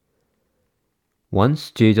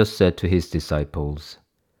Once Jesus said to his disciples,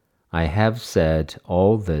 "I have said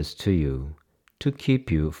all this to you to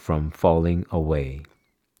keep you from falling away.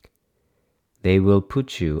 They will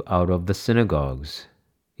put you out of the synagogues.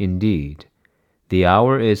 Indeed, the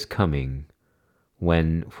hour is coming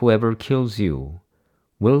when whoever kills you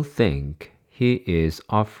will think he is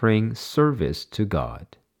offering service to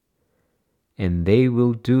God. And they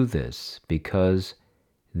will do this because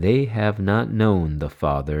they have not known the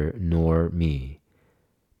Father nor me.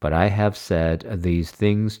 But I have said these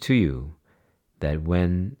things to you, that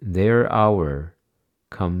when their hour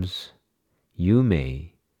comes, you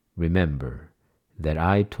may remember that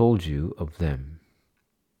I told you of them."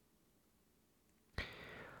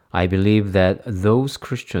 I believe that those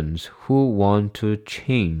Christians who want to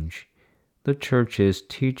change the Church's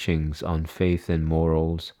teachings on faith and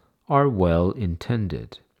morals are well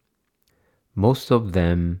intended. Most of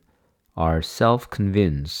them are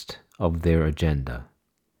self-convinced of their agenda.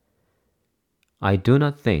 I do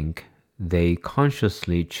not think they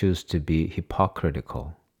consciously choose to be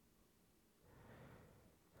hypocritical.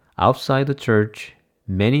 Outside the Church,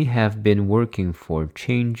 many have been working for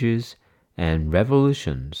changes and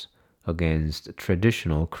revolutions against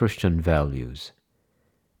traditional Christian values,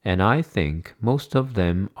 and I think most of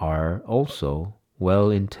them are also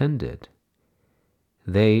well-intended.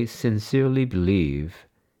 They sincerely believe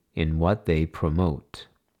in what they promote.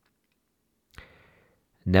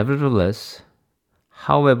 Nevertheless,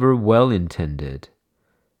 however well-intended,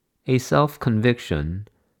 a self-conviction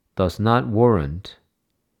does not warrant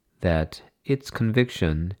that its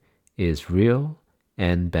conviction is real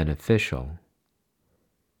and beneficial.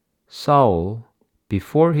 Saul,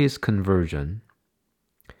 before his conversion,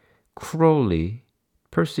 cruelly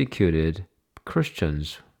persecuted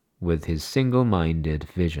Christians with his single-minded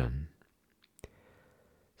vision.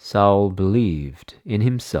 Saul believed in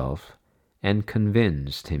himself and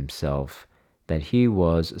convinced himself that he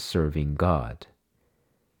was serving God.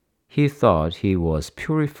 He thought he was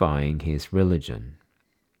purifying his religion.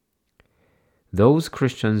 Those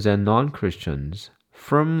Christians and non-Christians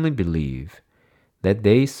firmly believe that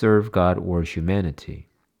they serve God or humanity.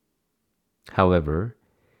 However,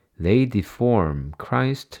 they deform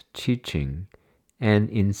Christ's teaching and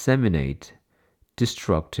inseminate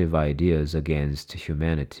destructive ideas against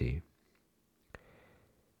humanity.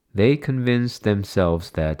 They convince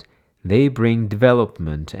themselves that they bring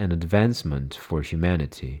development and advancement for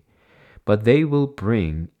humanity, but they will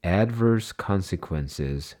bring adverse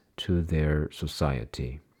consequences to their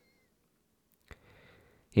society.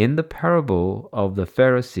 In the parable of the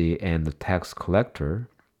Pharisee and the tax collector,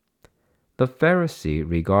 the Pharisee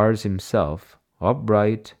regards himself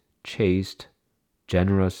upright, chaste,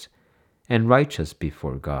 generous, and righteous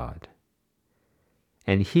before God,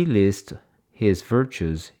 and he lists his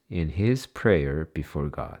virtues in his prayer before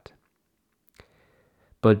God.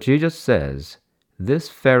 But Jesus says this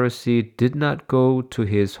Pharisee did not go to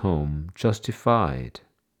his home justified,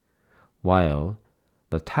 while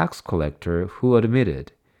the tax collector who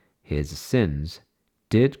admitted his sins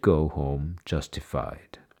did go home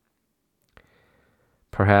justified.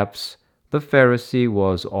 Perhaps the Pharisee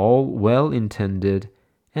was all well-intended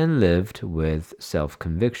and lived with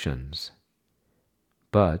self-convictions,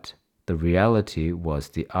 but the reality was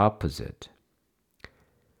the opposite.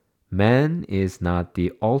 Man is not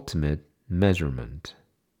the ultimate measurement.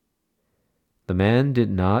 The man did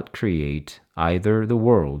not create either the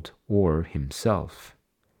world or himself.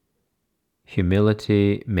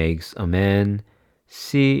 Humility makes a man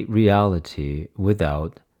see reality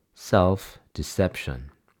without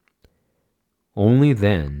self-deception. Only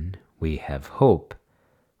then we have hope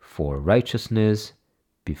for righteousness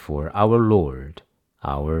before our Lord,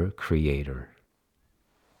 our Creator.